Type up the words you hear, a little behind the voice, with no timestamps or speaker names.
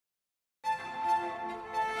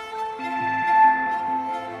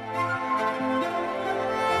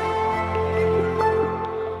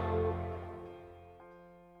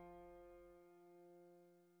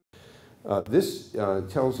This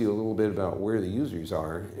tells you a little bit about where the users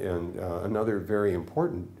are, and another very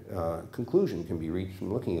important conclusion can be reached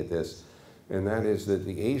from looking at this, and that is that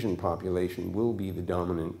the Asian population will be the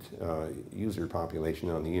dominant user population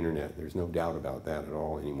on the internet. There's no doubt about that at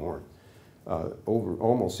all anymore. Over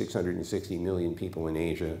almost 660 million people in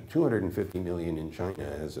Asia, 250 million in China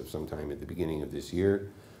as of sometime at the beginning of this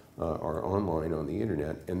year are online on the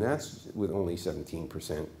internet, and that's with only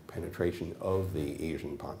 17% penetration of the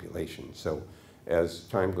Asian population. So as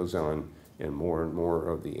time goes on and more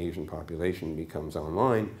of the Asian population becomes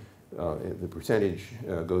online, the percentage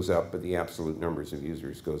goes up, but the absolute numbers of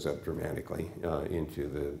users goes up dramatically into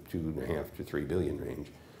the 2.5 to 3 billion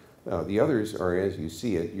range. The others are, as you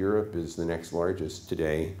see it, Europe is the next largest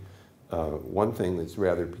today. One thing that's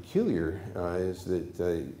rather peculiar is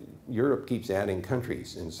that Europe keeps adding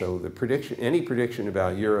countries, and so any prediction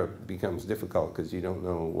about Europe becomes difficult because you don't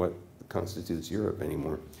know what constitutes Europe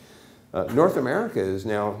anymore. North America is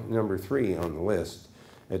now number 3 on the list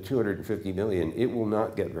at 250 million. It will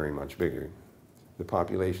not get very much bigger. The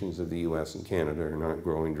populations of the US and Canada are not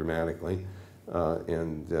growing dramatically,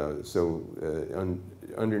 so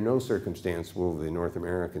under no circumstance will the North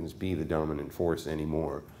Americans be the dominant force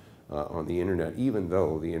anymore on the internet, even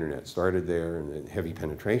though the internet started there and the heavy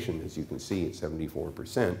penetration, as you can see, at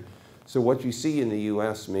 74%. So what you see in the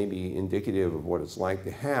US may be indicative of what it's like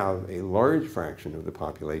to have a large fraction of the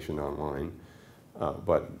population online,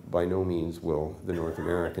 but by no means will the North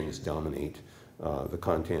Americans dominate the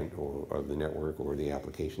content or the network or the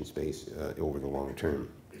application space over the long term.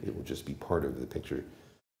 It will just be part of the picture.